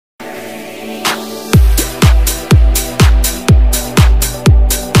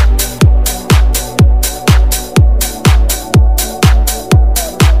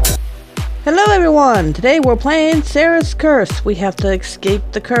everyone! Today we're playing Sarah's Curse. We have to escape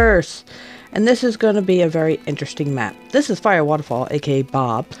the curse. And this is going to be a very interesting map. This is Fire Waterfall, aka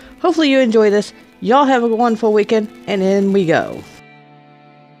Bob. Hopefully you enjoy this. Y'all have a wonderful weekend, and in we go.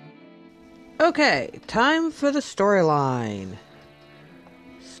 Okay, time for the storyline.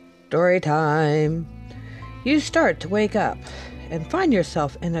 Story time. You start to wake up and find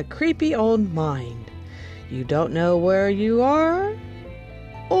yourself in a creepy old mine. You don't know where you are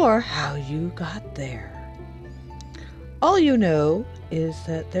or how you got there. All you know is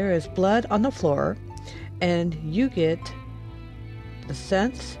that there is blood on the floor and you get the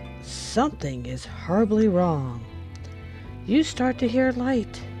sense something is horribly wrong. You start to hear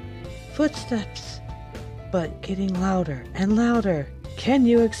light, footsteps, but getting louder and louder. Can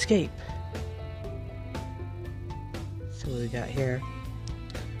you escape? So what we got here?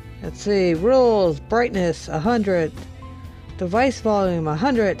 Let's see. Rules: brightness 100, device volume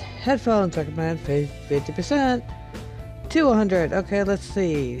 100, headphones recommend 50% to 100. Okay, let's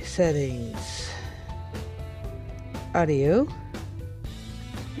see. Settings. Audio.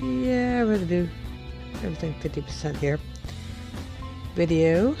 Yeah, we're gonna do everything 50% here.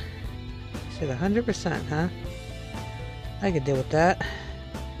 Video. Said 100%, huh? I could deal with that.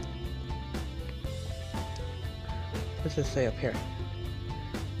 What's this say up here?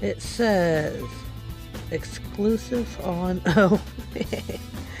 It says exclusive on. Oh,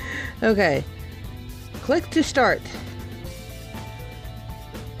 okay. Click to start.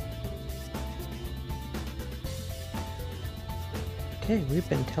 Okay, we've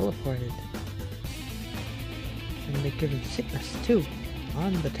been teleported. And we're given sickness too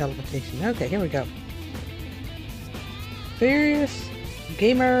on the teleportation. Okay, here we go. Furious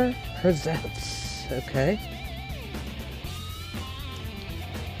Gamer presents. Okay.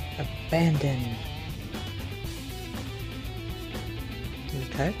 Abandon.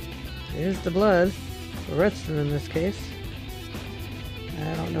 Okay. Here's the blood. Redstone in this case.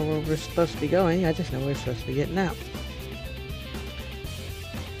 I don't know where we're supposed to be going. I just know we're supposed to be getting out.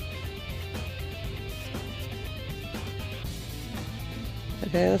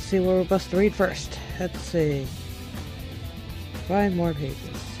 Okay, let's see what we're supposed to read first. Let's see. 5 more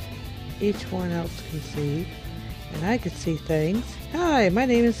pages. Each one else can see. And I could see things. Hi, my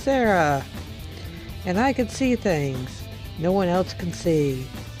name is Sarah. And I can see things no one else can see.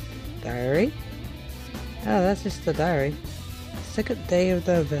 Diary? Oh, that's just the diary. Second day of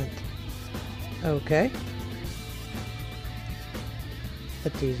the event. Okay.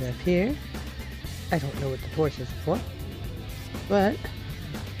 Put these up here. I don't know what the torch is for. But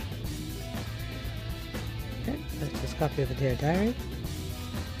okay, let's just copy of the diary.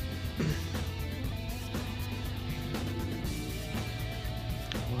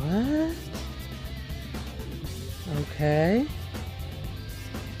 What? Okay.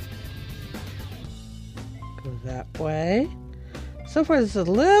 Go that way. So far this is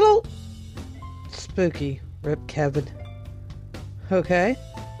a little spooky. Rip Kevin. Okay.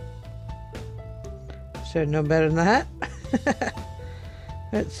 Should know better than that.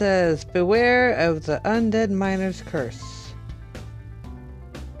 It says, beware of the undead miner's curse.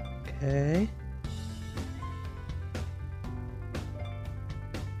 Okay.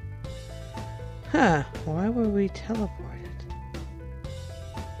 Huh, why were we teleported?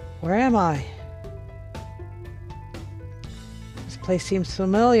 Where am I? This place seems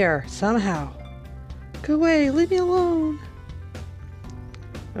familiar, somehow. Go away, leave me alone.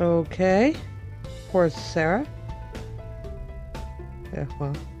 Okay. Poor Sarah. Yeah,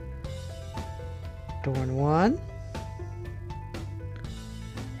 well. Door 1.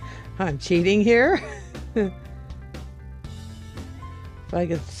 I'm cheating here. If I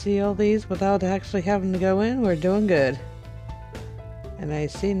could see all these without actually having to go in, we're doing good. And I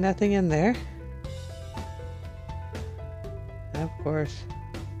see nothing in there. Of course.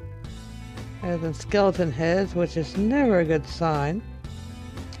 Other than skeleton heads, which is never a good sign.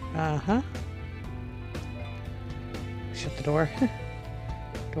 Uh-huh. Shut the door.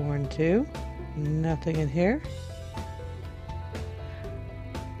 Door 2. Nothing in here.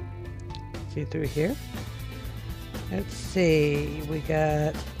 See through here. Let's see. We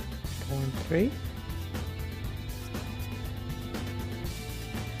got door 3.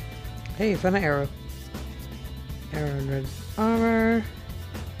 Hey, found an arrow. Arrow and red armor.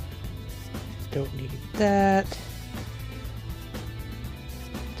 Don't need that.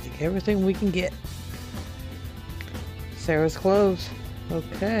 Take everything we can get. Sarah's clothes.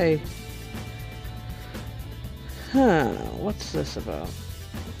 Okay. Huh. What's this about?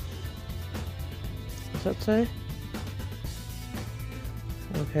 What's that say?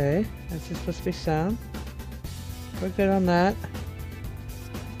 Okay. That's just supposed to be sound. We're good on that.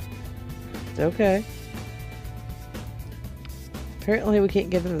 It's okay. Apparently we can't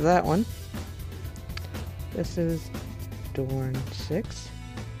get into that one. This is door 6.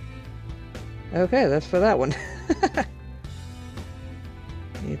 Okay, that's for that one.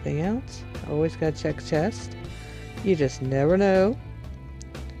 Anything else? Always gotta check chest. You just never know.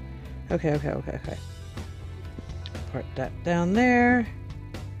 Okay. Part that down there.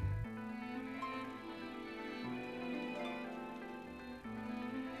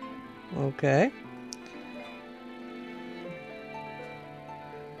 Okay.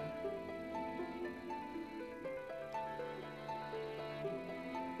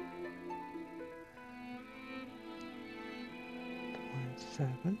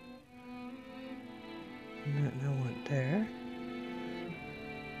 Seven. No one there.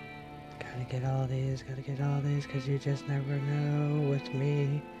 Gotta get all these, because you just never know with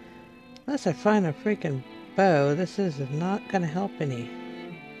me. Unless I find a freaking bow, this is not gonna help any.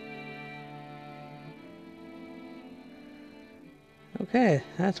 Okay,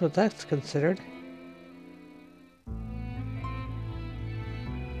 that's what that's considered.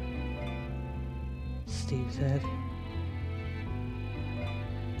 Steve said.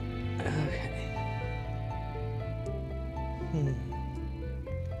 Okay.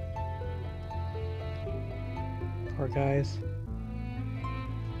 Poor guys.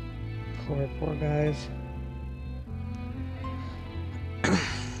 Poor guys.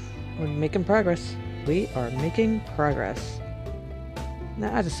 We're making progress. We are making progress.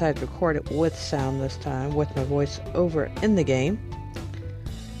 Now I decided to record it with sound this time, with my voice over in the game.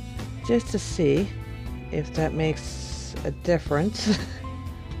 Just to see if that makes a difference.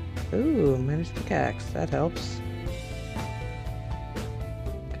 Ooh, managed pickaxe. That helps.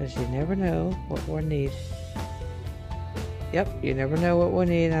 Because you never know what we'll need. Yep, you never know what we'll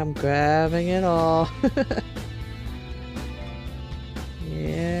need. I'm grabbing it all.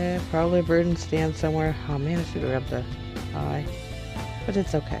 Yeah, probably a bird and stand somewhere. Oh man, I should grab the eye. But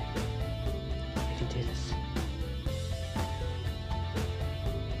it's okay. We can do this.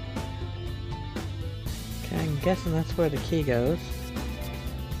 Okay, I'm guessing that's where the key goes.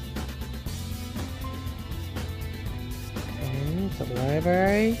 The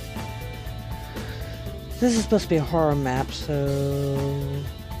library. This is supposed to be a horror map, so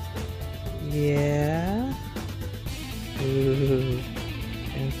yeah. Ooh,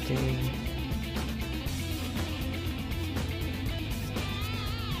 empty.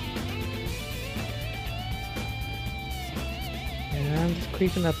 And I'm just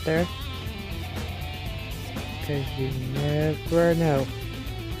creeping up there because you never know.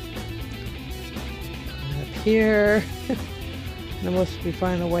 Up here. I'm supposed to be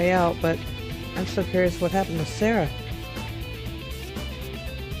finding a way out, but I'm so curious what happened to Sarah.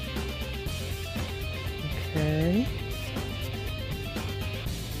 Okay.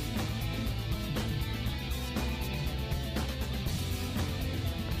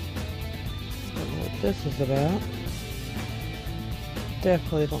 Don't know what this is about.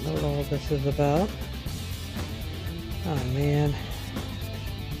 Definitely don't know what all this is about. Oh man.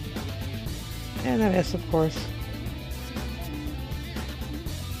 And I miss, of course.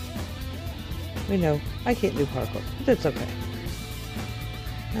 We know I can't do parkour, but it's okay.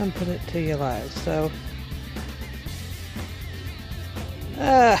 I'm putting it to you live, so.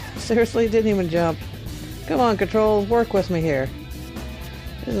 Seriously, didn't even jump. Come on, controls, work with me here.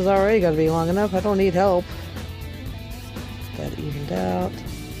 This is already gonna be long enough. I don't need help. That evened out.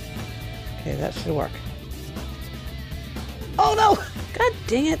 Okay, that should work. Oh no! God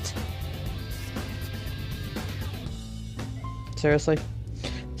dang it! Seriously?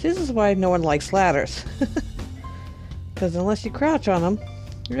 This is why no one likes ladders. Because unless you crouch on them,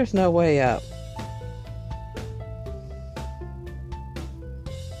 there's no way up.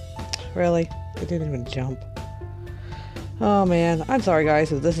 Really? They didn't even jump. Oh man, I'm sorry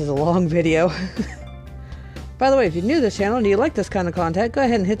guys if this is a long video. By the way, if you're new to this channel and you like this kind of content, go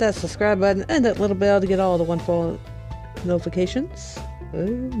ahead and hit that subscribe button and that little bell to get all the wonderful notifications. Oh,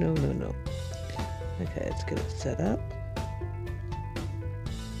 no. Okay, let's get it set up.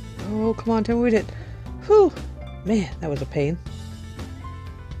 Oh, come on, tell me we did. Whew. Man, that was a pain.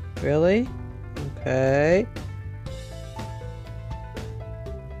 Really? Okay.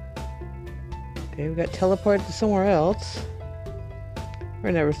 Okay, we got teleported to somewhere else.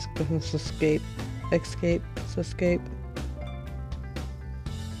 We're never supposed to escape. Escape.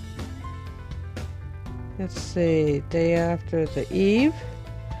 Let's see. Day after the eve.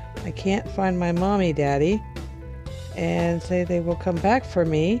 I can't find my mommy daddy. And say they will come back for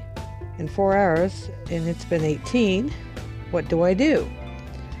me in 4 hours, and it's been 18. What do I do?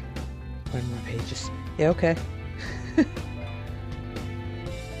 Find more pages. Yeah, okay.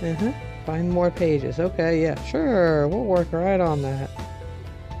 Find more pages. Okay, yeah, sure. We'll work right on that.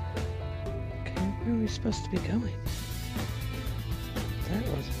 Okay, where are we supposed to be going? That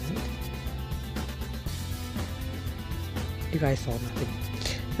wasn't it. You guys saw nothing.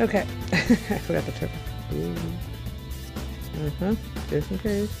 Okay. I forgot the trip. Just in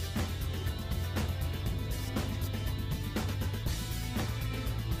case.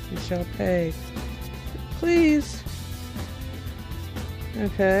 You shall pay. Please.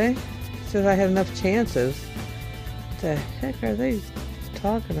 Okay. Says I have enough chances. What the heck are they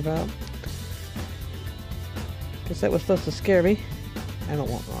talking about? Guess that was supposed to scare me. I don't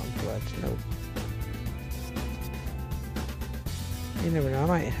want wrong blood. Nope. You never know. I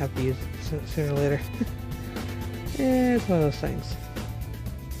might have to use it sooner or later. Yeah, it's one of those things.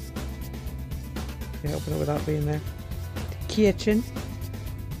 You open it without being there. The kitchen.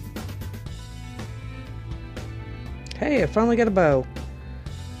 Hey, I finally got a bow.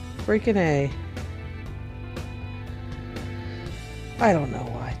 Freaking A. I don't know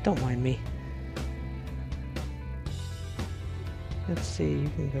why. Don't mind me. Let's see. You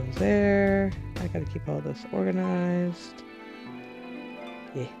can go there. I gotta keep all this organized.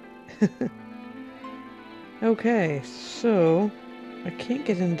 Yeah. Okay, so I can't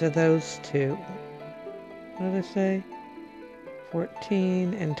get into those two. What did I say?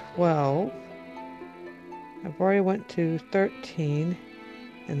 14 and 12. I've already went to 13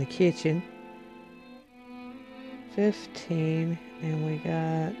 in the kitchen. 15, and we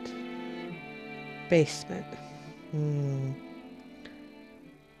got basement.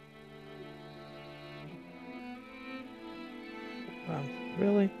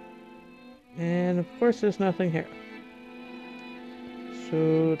 Really? And of course there's nothing here.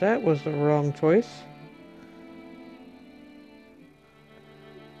 So that was the wrong choice.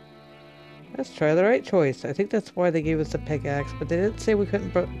 Let's try the right choice. I think that's why they gave us the pickaxe, but they didn't say we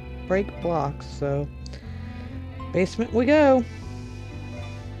couldn't break blocks, so basement we go.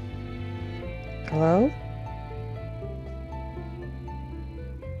 Hello?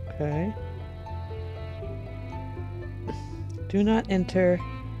 Okay. Do not enter.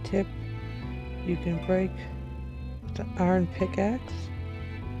 Tip. You can break the iron pickaxe.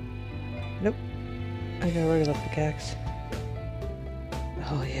 Nope. I got a regular pickaxe.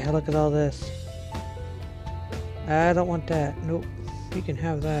 Oh yeah, look at all this. I don't want that. Nope. You can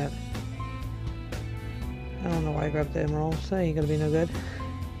have that. I don't know why I grabbed the emerald. So ain't gonna be no good.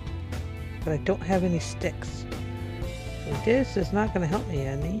 But I don't have any sticks. So this is not gonna help me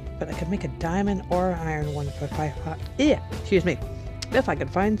any. But I can make a diamond or iron one if I find. Yeah, excuse me. If I can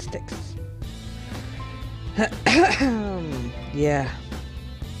find sticks. Yeah.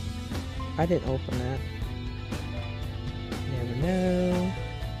 I didn't open that. Never know.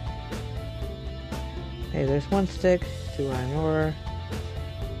 Hey, there's one stick, 2 iron ore.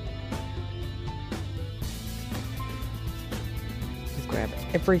 Grab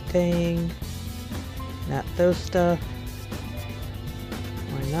everything. Not those stuff.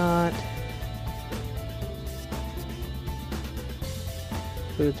 Why not?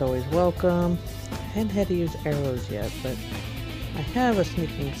 Food's always welcome. I hadn't had to use arrows yet, but I have a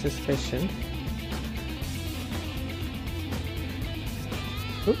sneaking suspicion.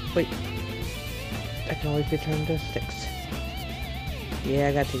 Oop, wait. I can always return to sticks. Yeah,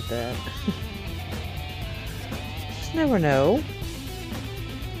 I gotta take that. Just never know.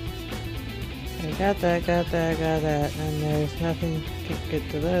 I got that, got that, and there's nothing, can't get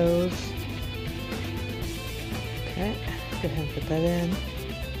to those. Okay, go ahead and put that in.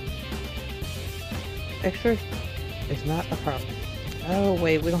 Extra is not a problem. Oh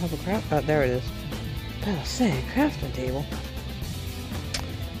wait, we don't have a craft, oh there it is. Oh, say, crafting table.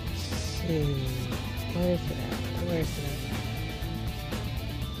 Let's see, where is it at? Where is it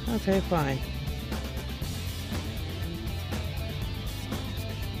at? Okay, fine.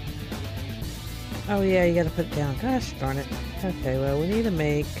 Oh yeah, you gotta put it down. Gosh darn it. Okay, well we need to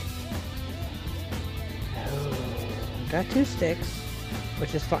make... Oh, got 2 sticks,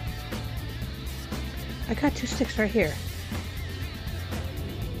 which is fine. I got 2 sticks right here.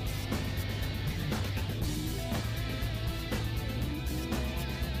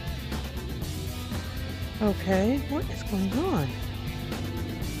 Okay, what is going on?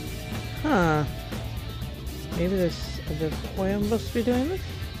 Huh. Maybe there's a different way I'm supposed to be doing this?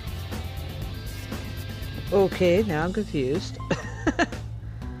 Okay, now I'm confused.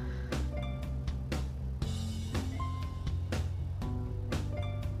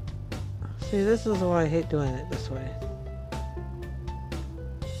 See, this is why I hate doing it this way.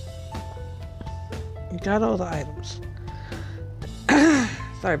 You got all the items.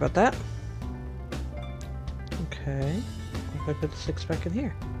 Sorry about that. Okay. If I put the 6 back in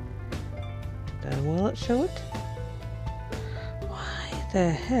here. Then will it show it? Why the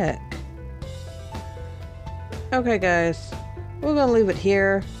heck? Okay, guys. We're gonna leave it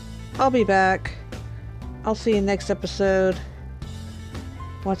here. I'll be back. I'll see you next episode.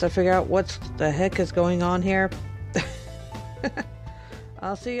 Once I figure out what the heck is going on here.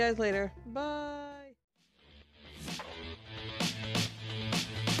 I'll see you guys later. Bye.